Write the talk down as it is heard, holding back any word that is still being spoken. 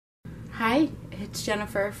Hi, it's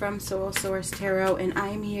Jennifer from Soul Source Tarot, and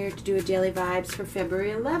I'm here to do a daily vibes for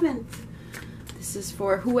February 11th. This is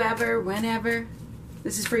for whoever, whenever.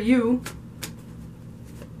 This is for you.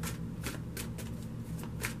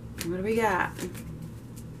 What do we got?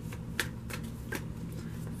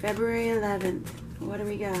 February 11th. What do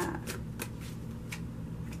we got?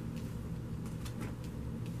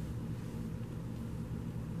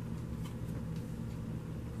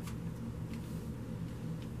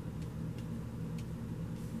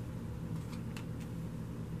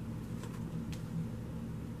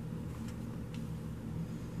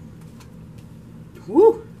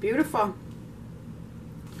 Woo! Beautiful.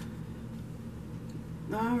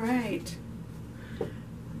 All right.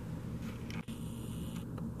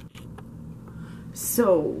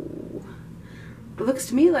 So, it looks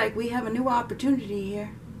to me like we have a new opportunity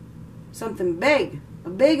here. Something big. A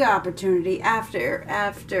big opportunity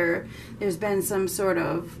after there's been some sort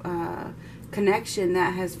of connection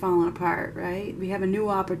that has fallen apart, right? We have a new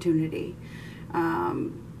opportunity.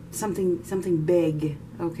 Something big,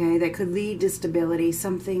 okay, that could lead to stability,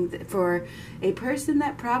 something for a person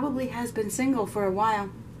that probably has been single for a while,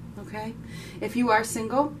 okay? If you are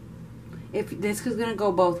single, if this is going to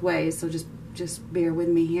go both ways, so just bear with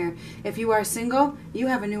me here. If you are single, you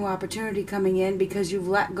have a new opportunity coming in because you've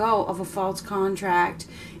let go of a false contract.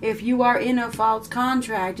 If you are in a false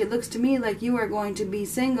contract, it looks to me like you are going to be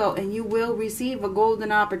single and you will receive a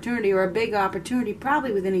golden opportunity or a big opportunity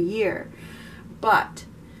probably within a year. But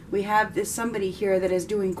we have somebody here that is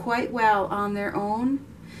doing quite well on their own.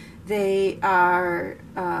 They are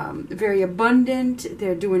very abundant.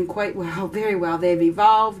 They're doing quite well, very well. They've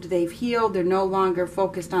evolved. They've healed. They're no longer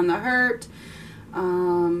focused on the hurt.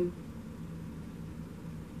 And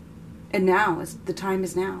now, the time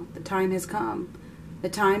is now. The time has come. The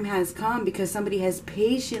time has come because somebody has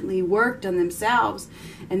patiently worked on themselves,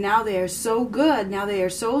 and now they are so good, now they are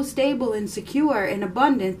so stable and secure and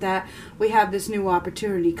abundant that we have this new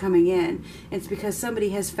opportunity coming in. It's because somebody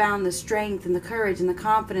has found the strength and the courage and the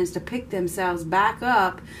confidence to pick themselves back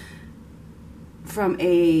up from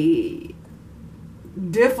a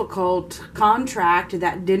difficult contract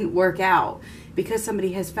that didn't work out. Because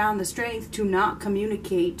somebody has found the strength to not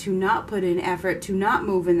communicate, to not put in effort, to not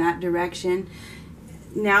move in that direction.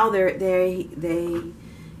 Now they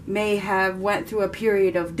may have went through a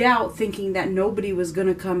period of doubt, thinking that nobody was going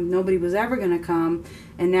to come, nobody was ever going to come,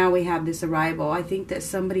 and now we have this arrival. I think that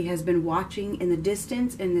somebody has been watching in the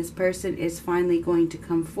distance, and this person is finally going to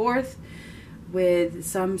come forth with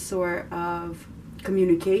some sort of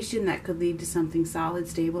communication that could lead to something solid,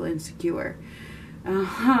 stable, and secure.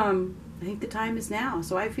 I think the time is now.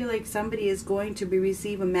 So I feel like somebody is going to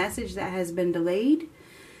receive a message that has been delayed.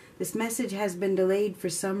 This message has been delayed for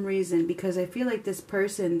some reason because I feel like this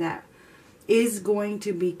person that is going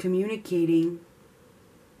to be communicating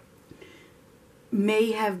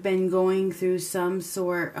may have been going through some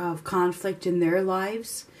sort of conflict in their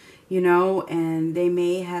lives, you know, and they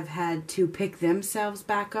may have had to pick themselves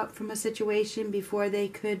back up from a situation before they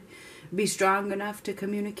could be strong enough to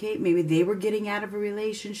communicate. Maybe they were getting out of a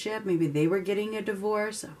relationship. Maybe they were getting a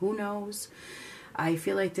divorce. Who knows? I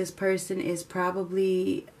feel like this person is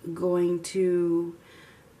probably going to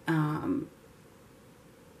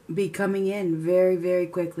be coming in very, very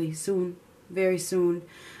quickly, soon, very soon.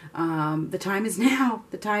 The time is now.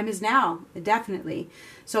 The time is now, definitely.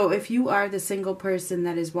 So if you are the single person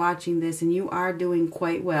that is watching this and you are doing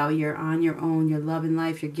quite well, you're on your own, you're loving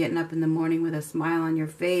life, you're getting up in the morning with a smile on your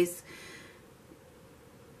face,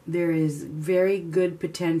 there is very good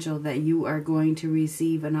potential that you are going to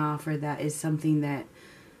receive an offer that is something that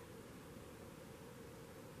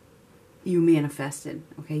you manifested.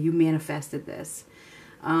 Okay, you manifested this.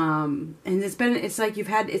 And it's been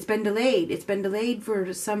delayed. It's been delayed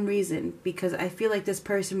for some reason because I feel like this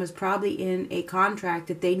person was probably in a contract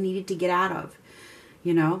that they needed to get out of,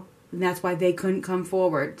 you know, and that's why they couldn't come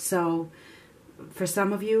forward. So for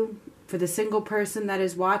some of you, for the single person that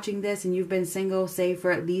is watching this and you've been single, say,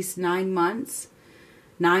 for at least 9 months,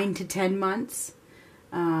 9 to 10 months,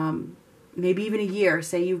 maybe even a year.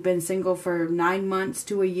 Say you've been single for 9 months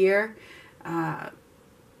to a year. Here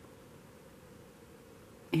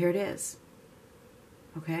it is.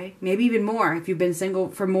 Okay? Maybe even more. If you've been single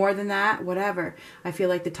for more than that, whatever. I feel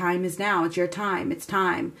like the time is now. It's your time. It's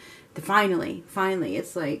time. Finally.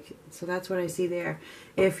 It's like, so that's what I see there.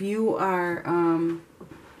 If you are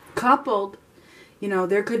coupled, you know,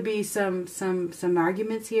 there could be some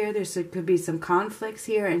arguments here. Could be some conflicts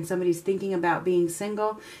here, and somebody's thinking about being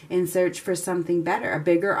single in search for something better, a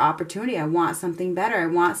bigger opportunity. I want something better. I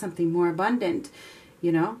want something more abundant.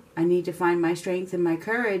 You know, I need to find my strength and my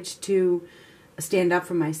courage to stand up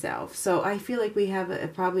for myself. So I feel like we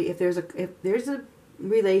have probably, if there's a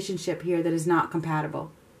relationship here that is not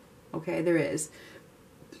compatible, okay, there is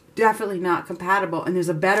definitely not compatible, and there's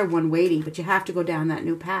a better one waiting, but you have to go down that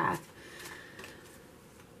new path.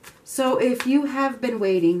 So if you have been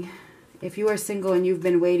waiting, if you are single and you've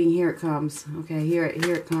been waiting, here it comes. Okay, here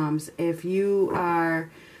it comes. If you are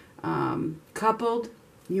coupled,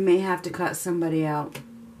 you may have to cut somebody out.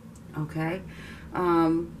 Okay.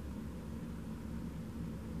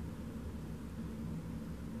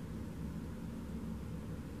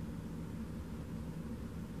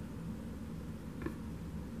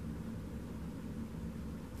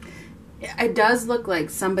 It does look like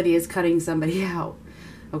somebody is cutting somebody out.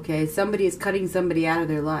 Okay, somebody is cutting somebody out of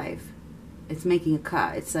their life. It's making a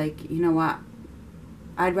cut. It's like, you know what?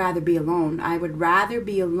 I'd rather be alone. I would rather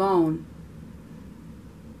be alone.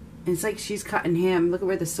 And it's like she's cutting him. Look at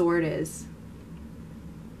where the sword is.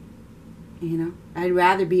 You know, I'd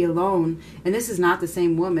rather be alone. And this is not the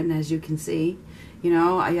same woman, as you can see. You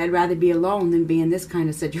know, I'd rather be alone than be in this kind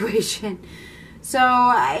of situation. So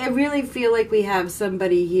I really feel like we have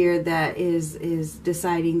somebody here that is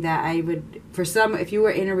deciding that I would, for some, if you were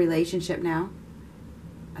in a relationship now,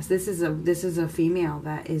 this is a female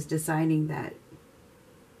that is deciding that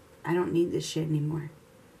I don't need this shit anymore.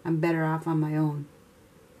 I'm better off on my own.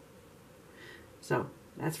 So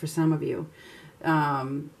that's for some of you.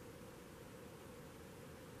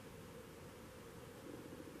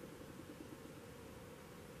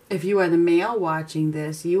 If you are the male watching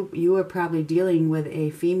this, you are probably dealing with a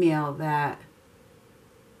female that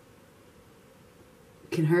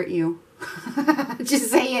can hurt you.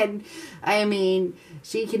 Just saying. I mean,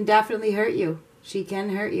 she can definitely hurt you. She can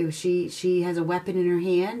hurt you. She has a weapon in her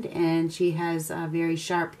hand, and she has a very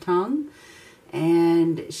sharp tongue,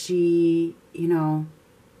 and she, you know,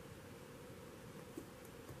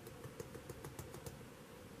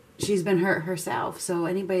 she's been hurt herself, so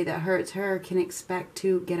anybody that hurts her can expect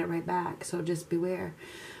to get it right back. So just beware.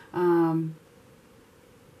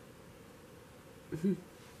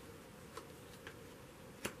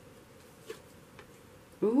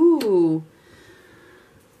 Ooh.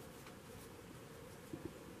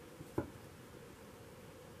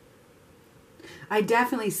 I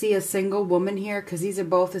definitely see a single woman here, because these are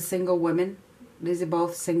both a single women. These are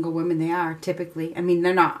both single women. They are, typically. I mean,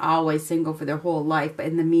 they're not always single for their whole life, but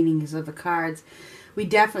in the meanings of the cards, we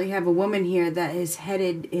definitely have a woman here that is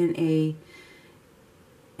headed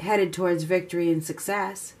towards victory and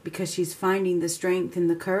success, because she's finding the strength and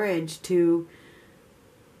the courage to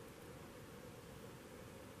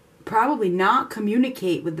probably not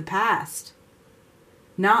communicate with the past,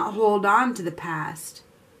 not hold on to the past,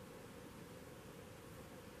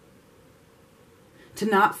 to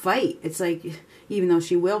not fight. It's like, even though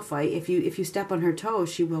she will fight, if you step on her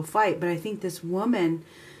toes, she will fight. But I think this woman,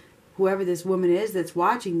 whoever this woman is that's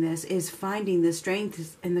watching this, is finding the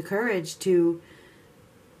strength and the courage to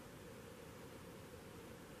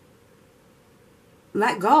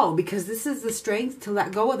let go, because this is the strength to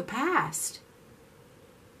let go of the past.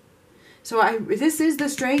 So this is the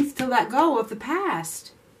strength to let go of the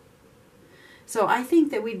past. So I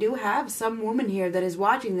think that we do have some woman here that is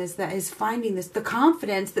watching this, that is finding this, the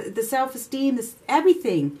confidence, the self-esteem, this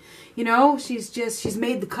everything. You know, she's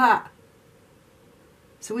made the cut.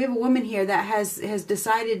 So we have a woman here that has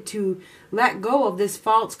decided to let go of this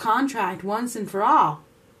false contract once and for all.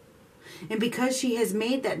 And because she has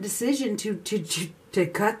made that decision to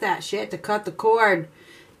cut that shit, to cut the cord,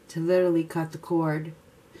 to literally cut the cord,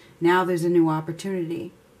 now there's a new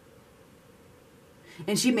opportunity.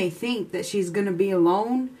 And she may think that she's going to be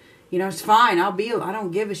alone. You know, it's fine. I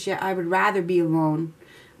don't give a shit. I would rather be alone.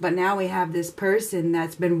 But now we have this person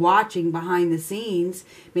that's been watching behind the scenes.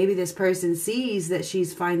 Maybe this person sees that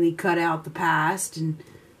she's finally cut out the past. And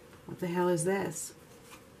what the hell is this?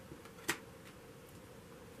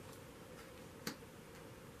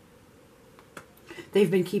 They've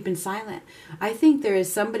been keeping silent. I think there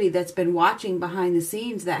is somebody that's been watching behind the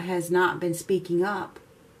scenes that has not been speaking up.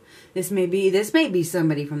 This may be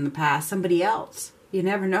somebody from the past, somebody else. You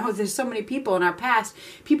never know. There's so many people in our past.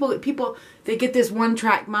 People, they get this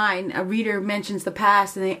one-track mind. A reader mentions the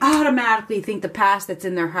past, and they automatically think the past that's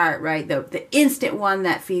in their heart, right? The instant one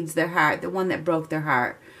that feeds their heart, the one that broke their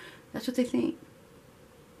heart. That's what they think.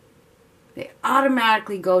 They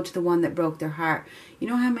automatically go to the one that broke their heart. You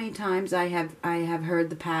know how many times I have heard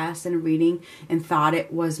the past in a reading and thought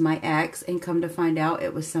it was my ex, and come to find out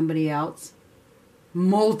it was somebody else?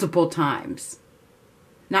 Multiple times.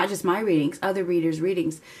 Not just my readings, other readers'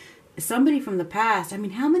 readings. Somebody from the past. I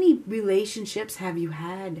mean, how many relationships have you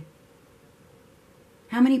had?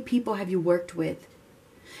 How many people have you worked with?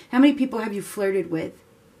 How many people have you flirted with?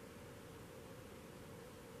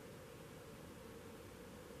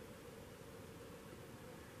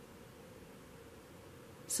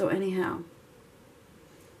 So anyhow,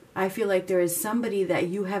 I feel like there is somebody that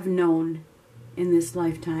you have known in this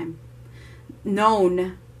lifetime.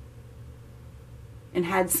 Known and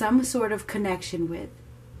had some sort of connection with,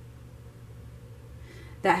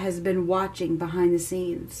 that has been watching behind the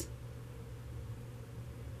scenes.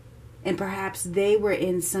 And perhaps they were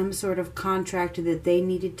in some sort of contract that they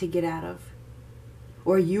needed to get out of.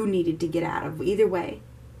 Or you needed to get out of. Either way.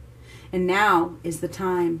 And now is the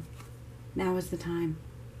time. Now is the time.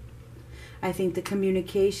 I think the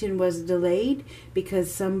communication was delayed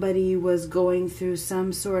because somebody was going through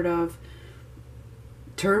some sort of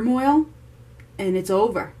turmoil. And it's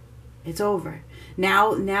over. It's over.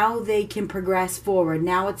 Now they can progress forward.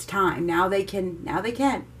 Now it's time. Now they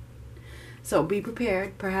can. So be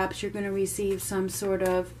prepared. Perhaps you're going to receive some sort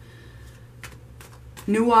of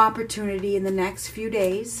new opportunity in the next few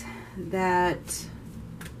days that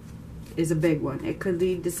is a big one. It could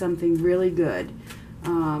lead to something really good.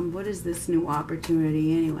 What is this new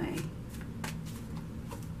opportunity anyway?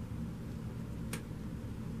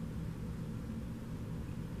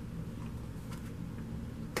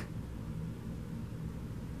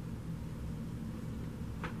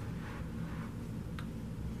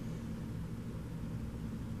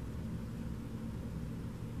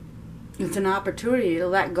 It's an opportunity to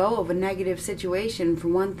let go of a negative situation, for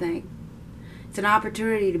one thing. It's an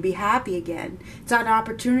opportunity to be happy again. It's an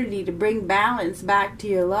opportunity to bring balance back to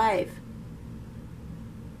your life.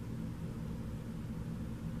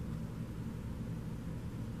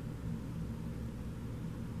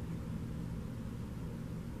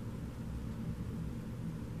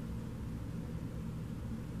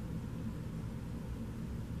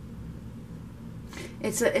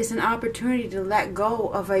 It's an opportunity to let go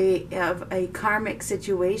of a karmic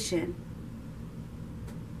situation.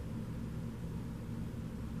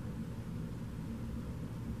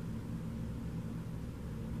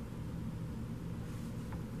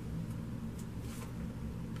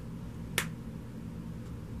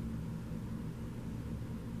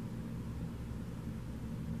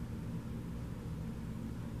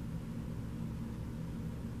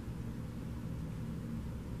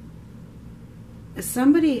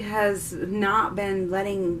 Somebody has not been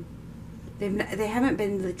they haven't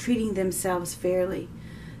been treating themselves fairly.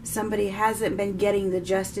 Somebody hasn't been getting the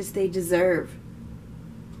justice they deserve.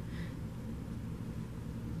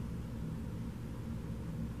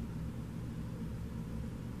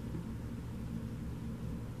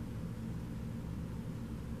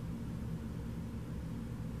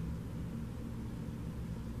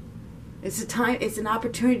 It's an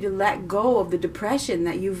opportunity to let go of the depression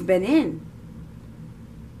that you've been in.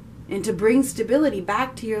 And to bring stability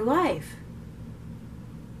back to your life.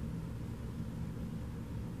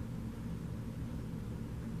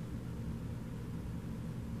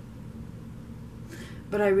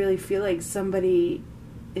 But I really feel like somebody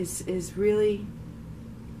is really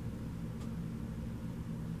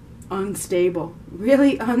unstable.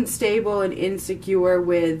 Really unstable and insecure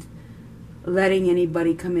with letting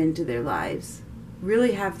anybody come into their lives.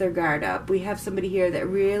 Really have their guard up. We have somebody here that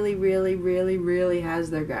really, really, really, really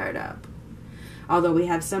has their guard up. Although we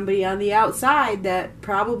have somebody on the outside that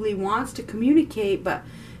probably wants to communicate, but,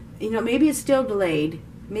 maybe it's still delayed.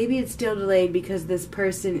 Maybe it's still delayed because this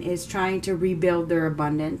person is trying to rebuild their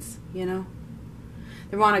abundance, They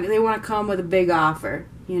want to come with a big offer,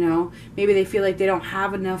 Maybe they feel like they don't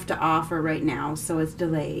have enough to offer right now, so it's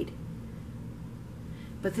delayed.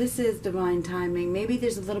 But this is divine timing. Maybe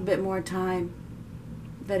there's a little bit more time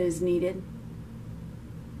that is needed.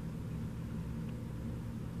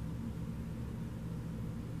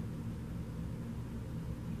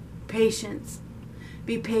 Patience.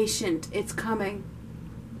 Be patient. It's coming.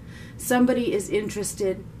 Somebody is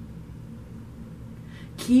interested.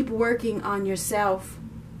 Keep working on yourself.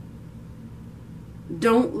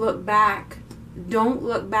 Don't look back. Don't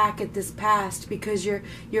look back at this past, because you're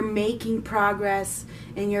making progress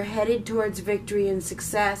and you're headed towards victory and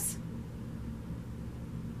success.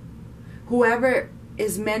 Whoever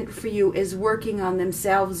is meant for you is working on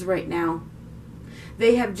themselves right now.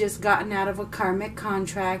 They have just gotten out of a karmic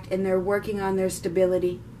contract and they're working on their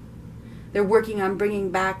stability. They're working on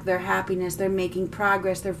bringing back their happiness. They're making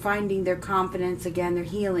progress. They're finding their confidence again. They're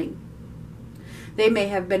healing. They may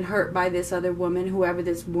have been hurt by this other woman, whoever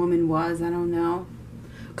this woman was. I don't know.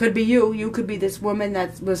 Could be you. You could be this woman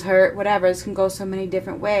that was hurt. Whatever. This can go so many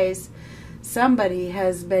different ways. Somebody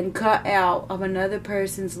has been cut out of another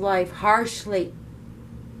person's life harshly.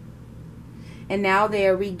 and now they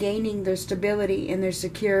are regaining their stability and their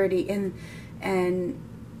security, and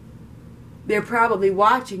they're probably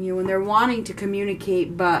watching you and they're wanting to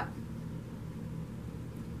communicate, but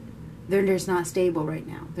they're just not stable right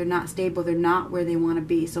now. They're not stable. They're not where they want to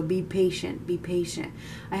be. So be patient. Be patient.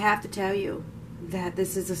 I have to tell you that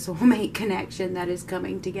this is a soulmate connection that is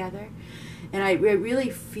coming together. And I really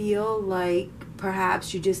feel like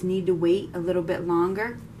perhaps you just need to wait a little bit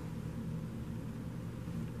longer.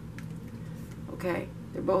 Okay,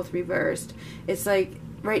 they're both reversed. It's like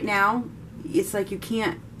right now, it's like you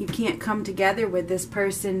can't come together with this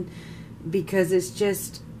person because it's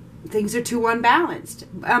just things are too unbalanced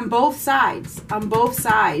on both sides.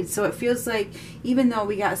 So it feels like even though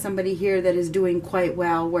we got somebody here that is doing quite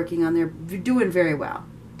well, working on doing very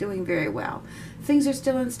well, things are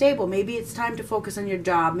still unstable. Maybe it's time to focus on your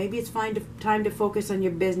job. Maybe it's time to focus on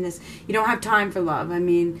your business. You don't have time for love. I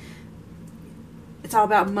mean, it's all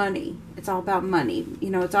about money. It's all about money.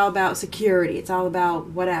 You know, it's all about security. It's all about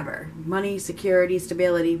whatever. Money, security,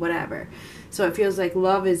 stability, whatever. So it feels like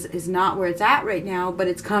love is not where it's at right now, but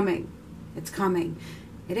it's coming. It's coming.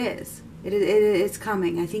 It is. It's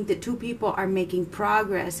coming. I think that two people are making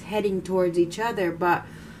progress heading towards each other, but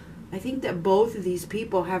I think that both of these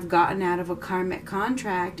people have gotten out of a karmic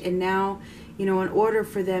contract, and now, you know, in order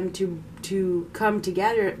for them to come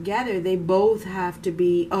together, they both have to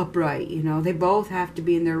be upright, you know. They both have to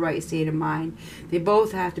be in their right state of mind. They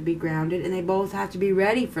both have to be grounded, and they both have to be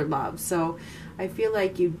ready for love. So I feel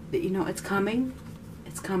like you know, it's coming.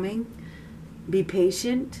 It's coming. Be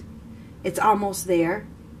patient. It's almost there.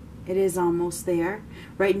 It is almost there.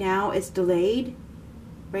 Right now it's delayed.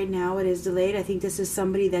 Right now it is delayed. I think this is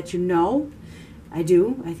somebody that you know. I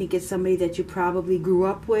do. I think it's somebody that you probably grew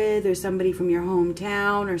up with, or somebody from your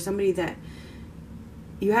hometown, or somebody that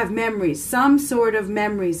you have memories, some sort of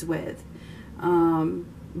memories with.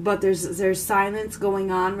 But there's silence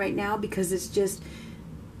going on right now because it's just,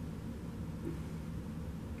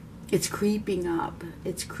 it's creeping up.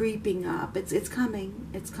 It's creeping up. It's coming.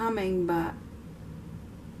 It's coming, but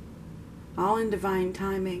all in divine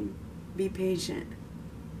timing. Be patient.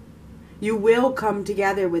 You will come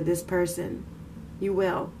together with this person. You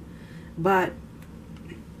will. But,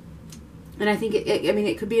 and I think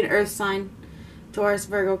it could be an earth sign. Taurus,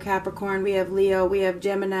 Virgo, Capricorn. We have Leo. We have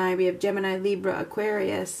Gemini. We have Gemini, Libra,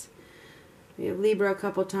 Aquarius. We have Libra a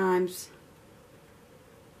couple times.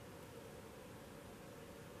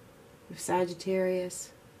 We have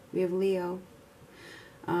Sagittarius. We have Leo.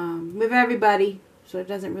 We have everybody. So it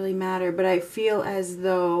doesn't really matter. But I feel as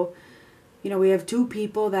though, you know, we have two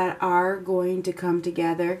people that are going to come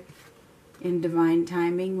together in divine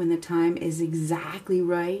timing when the time is exactly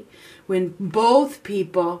right. When both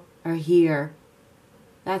people are here.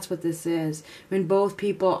 That's what this is. When both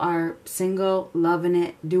people are single, loving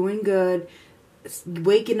it, doing good,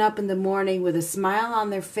 waking up in the morning with a smile on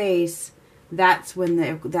their face, that's when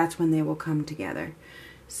they will come together.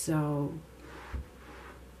 So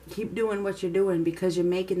keep doing what you're doing because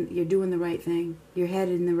you're doing the right thing. You're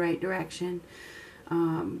headed in the right direction.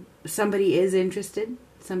 Somebody is interested.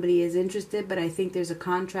 But I think there's a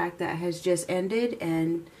contract that has just ended,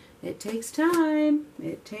 and it takes time.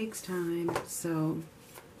 It takes time. So,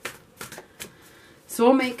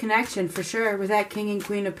 soulmate connection for sure with that King and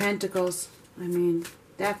Queen of Pentacles. I mean,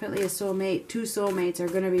 definitely a soulmate. Two soulmates are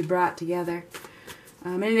going to be brought together.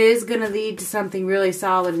 And it is going to lead to something really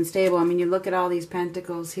solid and stable. I mean, you look at all these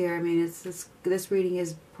pentacles here. I mean, this reading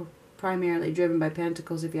is primarily driven by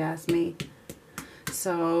pentacles, if you ask me.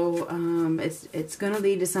 So it's going to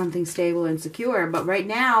lead to something stable and secure. But right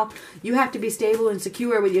now, you have to be stable and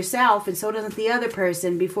secure with yourself, and so doesn't the other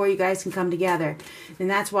person, before you guys can come together. And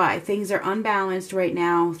that's why things are unbalanced right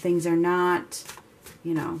now. Things are not,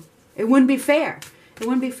 you know, it wouldn't be fair. It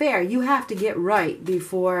wouldn't be fair. You have to get right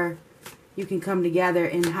before you can come together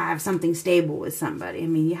and have something stable with somebody. I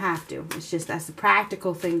mean, you have to. It's just, that's the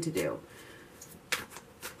practical thing to do.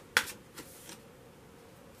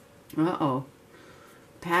 Uh-oh.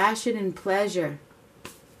 Passion and pleasure.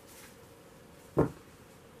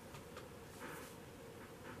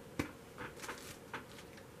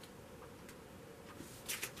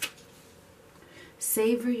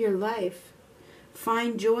 Savor your life.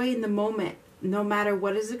 Find joy in the moment, no matter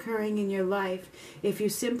what is occurring in your life. If you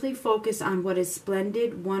simply focus on what is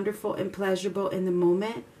splendid, wonderful, and pleasurable in the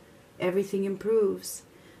moment, everything improves.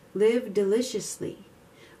 Live deliciously.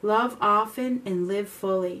 Love often and live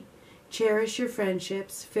fully. Cherish your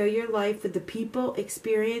friendships. Fill your life with the people,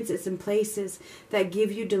 experiences, and places that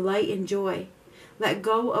give you delight and joy. Let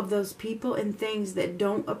go of those people and things that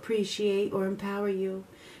don't appreciate or empower you.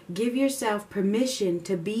 Give yourself permission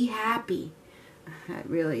to be happy. That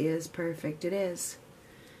really is perfect. It is.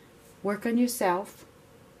 Work on yourself.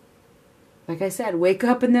 Like I said, wake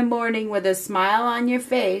up in the morning with a smile on your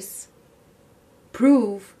face.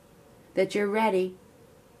 Prove that you're ready.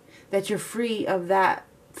 That you're free of that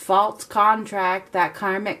false contract, that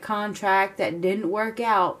karmic contract that didn't work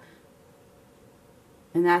out.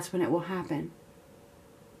 And that's when it will happen.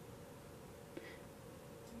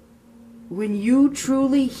 When you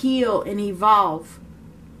truly heal and evolve,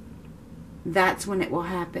 that's when it will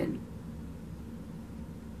happen.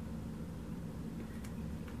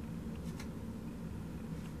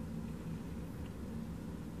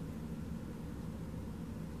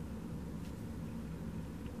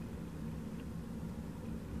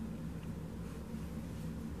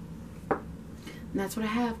 And that's what I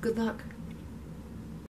have. Good luck.